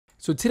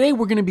So today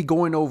we're going to be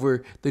going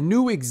over the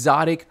new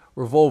exotic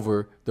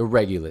revolver, the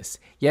Regulus.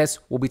 Yes,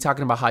 we'll be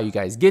talking about how you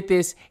guys get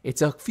this.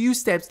 It's a few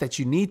steps that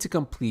you need to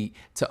complete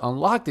to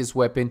unlock this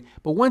weapon,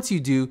 but once you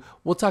do,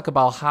 we'll talk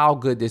about how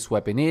good this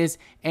weapon is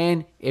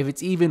and if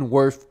it's even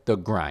worth the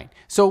grind.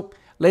 So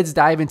let's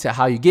dive into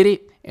how you get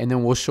it, and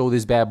then we'll show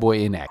this bad boy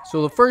in action.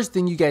 So the first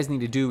thing you guys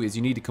need to do is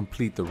you need to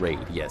complete the raid.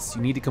 Yes,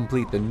 you need to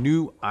complete the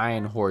new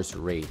Iron Horse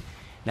raid.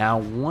 Now,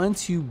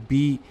 once you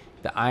beat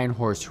the Iron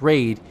Horse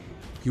raid,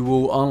 you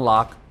will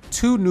unlock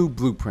 2 new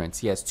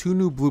blueprints. Yes, 2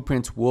 new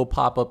blueprints will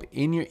pop up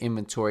in your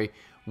inventory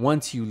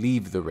once you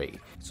leave the raid.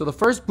 So the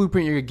first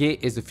blueprint you're gonna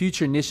get is the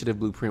Future Initiative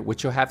blueprint,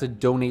 which you'll have to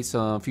donate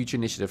some Future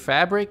Initiative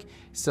fabric,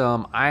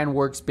 some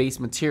Ironworks based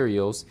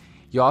materials.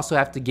 You also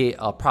have to get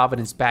a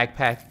Providence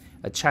backpack,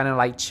 a China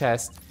Light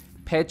chest,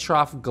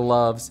 Petrov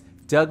gloves,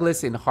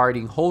 Douglas and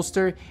Harding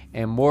holster,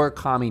 and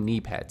Murakami knee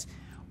pads.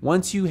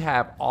 Once you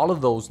have all of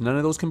those, none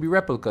of those can be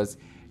replicas,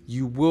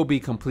 you will be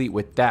complete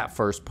with that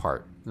first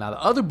part. Now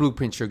the other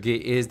blueprint you'll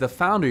get is the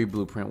Foundry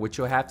blueprint, which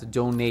you'll have to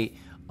donate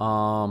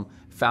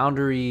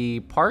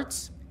Foundry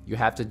parts. You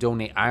have to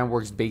donate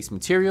Ironworks based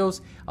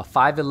materials, a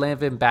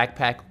 511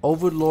 backpack,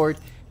 Overlord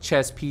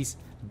chest piece,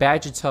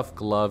 Badger Tough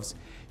gloves.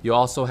 You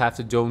also have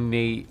to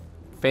donate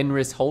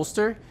Fenris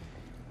holster,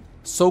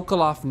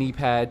 Sokolov knee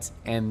pads,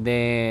 and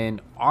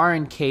then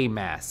R&K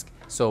mask.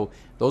 So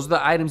those are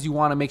the items you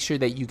want to make sure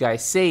that you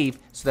guys save,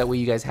 so that way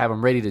you guys have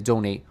them ready to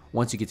donate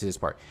once you get to this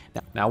part.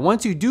 Now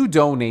once you do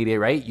donate it,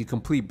 right, you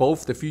complete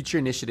both the Future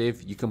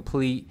Initiative, you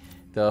complete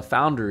the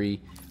Foundry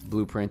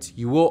blueprints,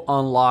 you will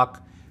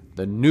unlock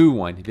the new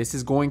one. This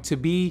is going to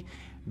be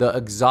the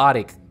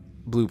exotic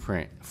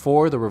blueprint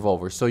for the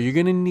revolver. So you're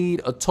going to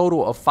need a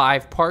total of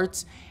 5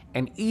 parts,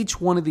 and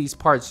each one of these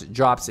parts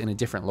drops in a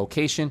different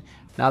location.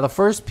 Now the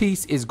first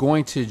piece is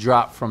going to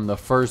drop from the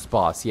first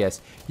boss.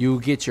 Yes, you will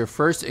get your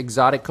first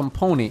exotic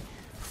component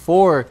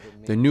for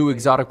the new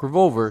exotic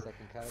revolver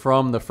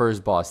from the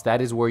first boss.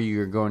 That is where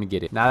you're going to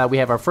get it. Now that we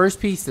have our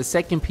first piece, the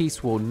second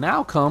piece will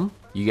now come,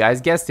 you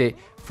guys guessed it,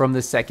 from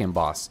the second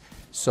boss.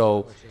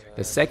 So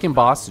the second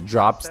boss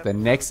drops the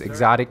next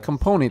exotic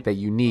component that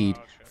you need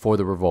for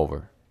the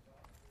revolver.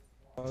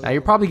 Now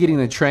you're probably getting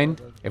the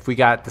trend. If we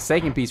got the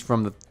second piece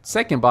from the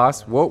second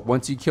boss, well,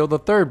 once you kill the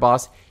third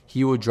boss,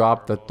 he will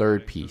drop the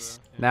third piece.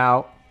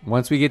 Now,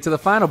 once we get to the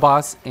final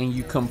boss and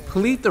you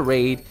complete the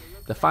raid,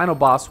 the final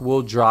boss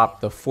will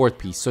drop the 4th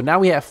piece. So now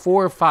we have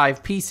 4 or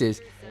 5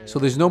 pieces, so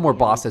there's no more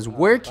bosses.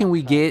 Where can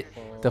we get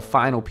the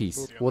final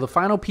piece? Well, the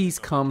final piece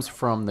comes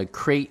from the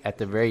crate at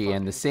the very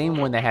end, the same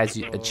one that has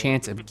a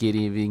chance of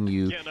giving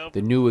you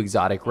the new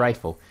exotic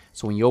rifle.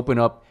 So when you open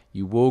up,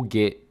 you will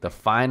get the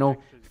final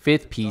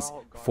 5th piece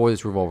for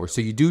this revolver. So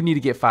you do need to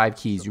get 5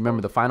 keys.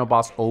 Remember, the final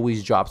boss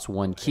always drops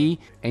 1 key,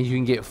 and you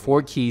can get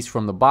 4 keys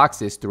from the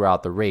boxes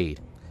throughout the raid.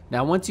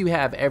 Now once you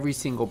have every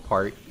single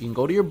part, you can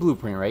go to your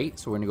blueprint, right?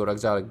 So we're gonna go to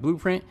exotic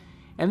blueprint,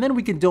 and then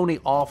we can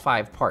donate all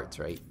 5 parts,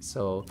 right?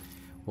 So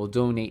we'll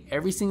donate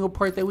every single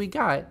part that we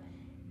got,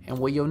 and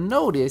what you'll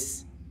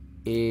notice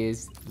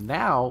is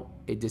now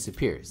it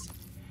disappears.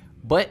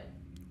 But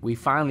we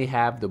finally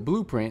have the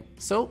blueprint,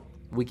 so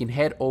we can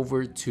head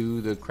over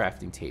to the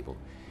crafting table.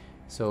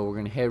 So we're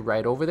gonna head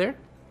right over there.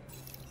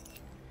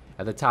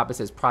 At the top it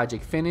says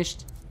project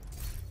finished.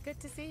 Good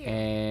to see you.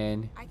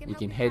 And you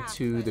can head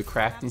to the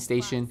crafting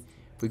station.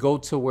 We go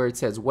to where it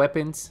says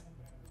weapons.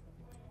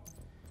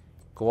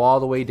 Go all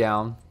the way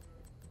down.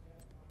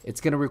 It's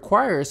gonna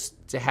require us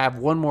to have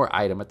one more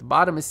item. At the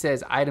bottom it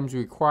says items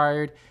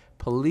required,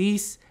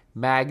 police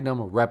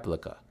magnum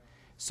replica.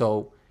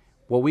 So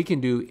what we can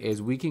do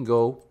is we can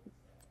go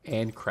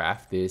and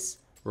craft this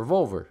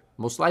revolver.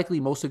 Most likely,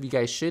 most of you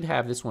guys should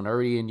have this one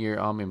already in your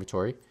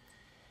inventory.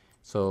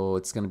 So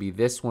it's going to be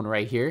this one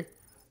right here.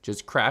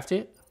 Just craft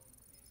it.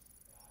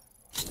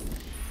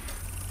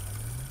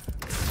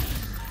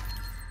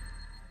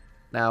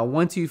 Now,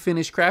 once you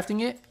finish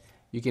crafting it,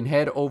 you can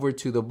head over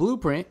to the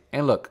blueprint.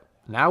 And look,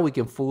 now we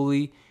can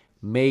fully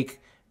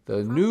make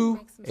the new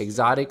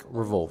exotic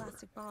revolver.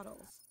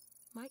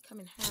 Might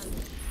come in handy.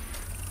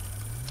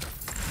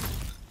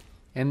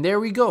 And there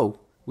we go.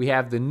 We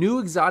have the new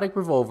exotic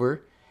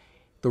revolver.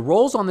 The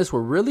rolls on this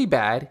were really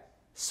bad,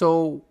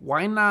 so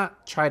why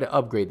not try to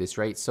upgrade this,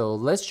 right? So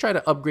let's try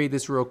to upgrade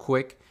this real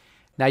quick.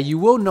 Now you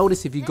will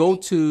notice if you go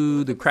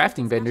to the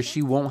crafting vendor,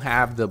 she won't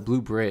have the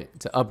blueprint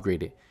to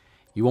upgrade it.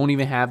 You won't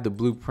even have the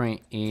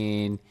blueprint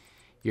in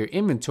your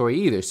inventory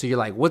either. So you're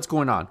like, what's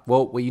going on?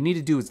 Well, what you need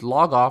to do is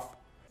log off,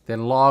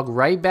 then log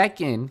right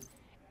back in,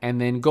 and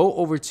then go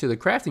over to the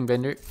crafting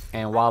vendor,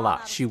 and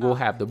voila, she will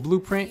have the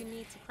blueprint.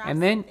 And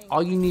then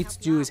all you need to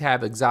do is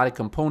have exotic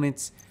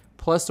components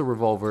plus the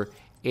revolver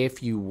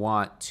if you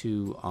want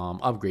to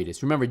upgrade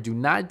this. Remember, do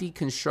not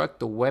deconstruct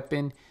the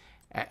weapon.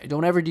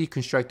 Don't ever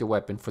deconstruct the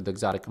weapon for the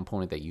exotic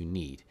component that you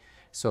need.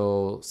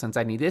 So since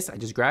I need this, I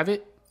just grab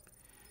it.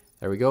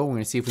 There we go. We're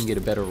gonna see if we can get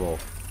a better roll.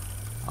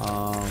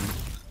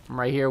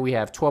 Right here we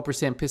have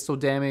 12% pistol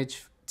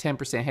damage,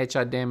 10%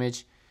 headshot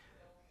damage,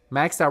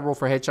 maxed out roll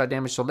for headshot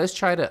damage. So let's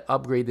try to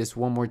upgrade this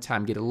one more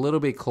time, get a little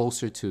bit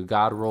closer to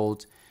God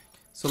rolled.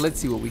 So let's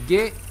see what we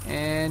get.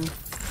 And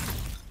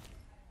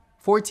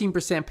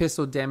 14%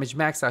 pistol damage,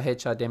 max out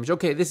headshot damage.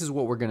 Okay, this is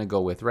what we're gonna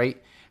go with,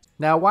 right?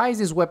 Now, why is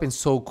this weapon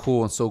so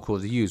cool and so cool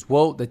to use?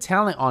 Well, the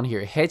talent on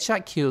here,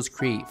 headshot kills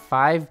create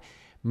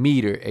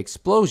 5-meter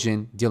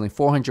explosion, dealing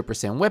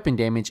 400% weapon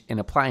damage and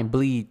applying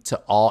bleed to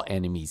all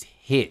enemies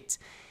hit.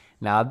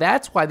 Now,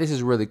 that's why this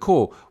is really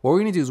cool. What we're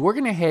gonna do is we're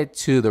gonna head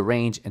to the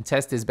range and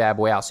test this bad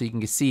boy out so you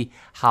can see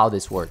how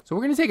this works. So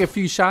we're gonna take a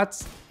few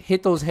shots,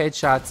 hit those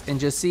headshots, and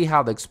just see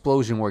how the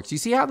explosion works. You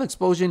see how the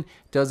explosion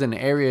does an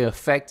area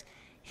effect,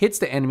 hits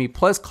the enemy,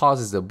 plus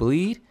causes a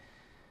bleed.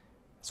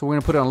 So we're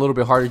gonna put it on a little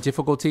bit harder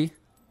difficulty.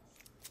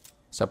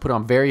 So I put it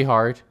on very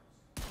hard.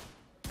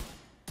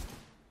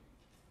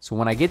 So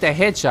when I get that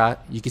headshot,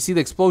 you can see the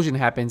explosion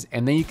happens,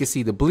 and then you can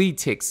see the bleed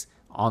ticks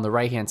on the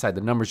right hand side,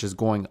 the numbers just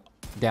going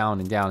down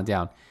and down and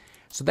down.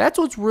 So that's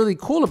what's really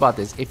cool about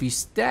this. If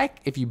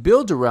you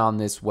build around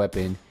this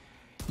weapon,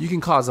 you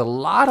can cause a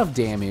lot of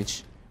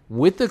damage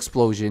with the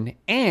explosion,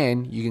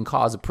 and you can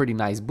cause a pretty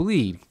nice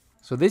bleed.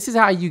 So this is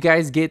how you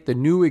guys get the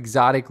new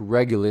exotic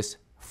Regulus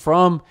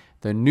from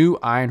the new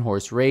Iron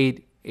Horse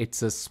raid.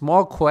 It's a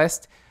small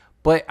quest,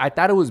 but I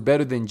thought it was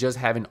better than just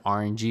having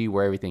RNG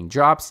where everything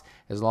drops.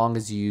 As long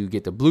as you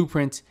get the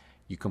blueprint,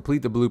 you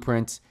complete the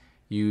blueprint,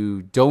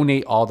 you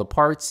donate all the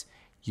parts,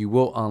 you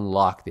will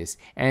unlock this.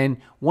 And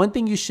one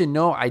thing you should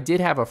know, I did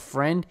have a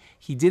friend,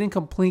 he didn't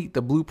complete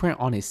the blueprint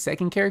on his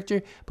second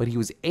character, but he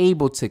was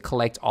able to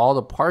collect all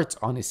the parts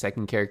on his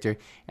second character,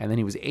 and then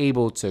he was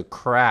able to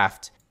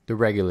craft the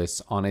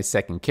Regulus on his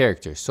second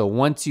character. So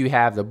once you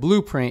have the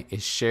blueprint,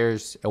 it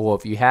shares, well,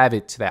 if you have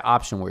it to that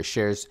option where it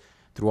shares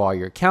through all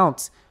your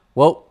accounts,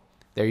 well,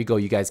 there you go,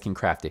 you guys can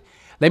craft it.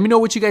 Let me know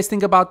what you guys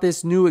think about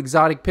this new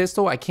exotic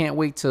pistol. I can't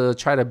wait to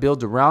try to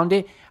build around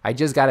it. I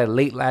just got it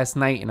late last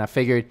night, and I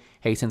figured,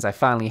 hey, since I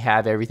finally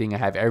have everything, I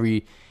have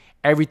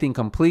everything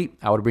complete,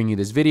 I would bring you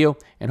this video,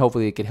 and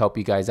hopefully it could help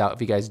you guys out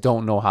if you guys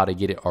don't know how to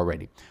get it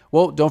already.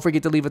 Well, don't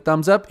forget to leave a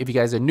thumbs up. If you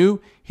guys are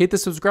new, hit the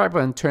subscribe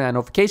button, turn that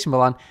notification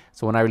bell on,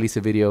 so when I release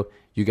a video,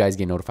 you guys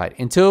get notified.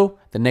 Until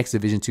the next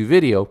Division 2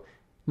 video,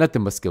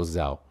 Nothing But Skills is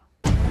out.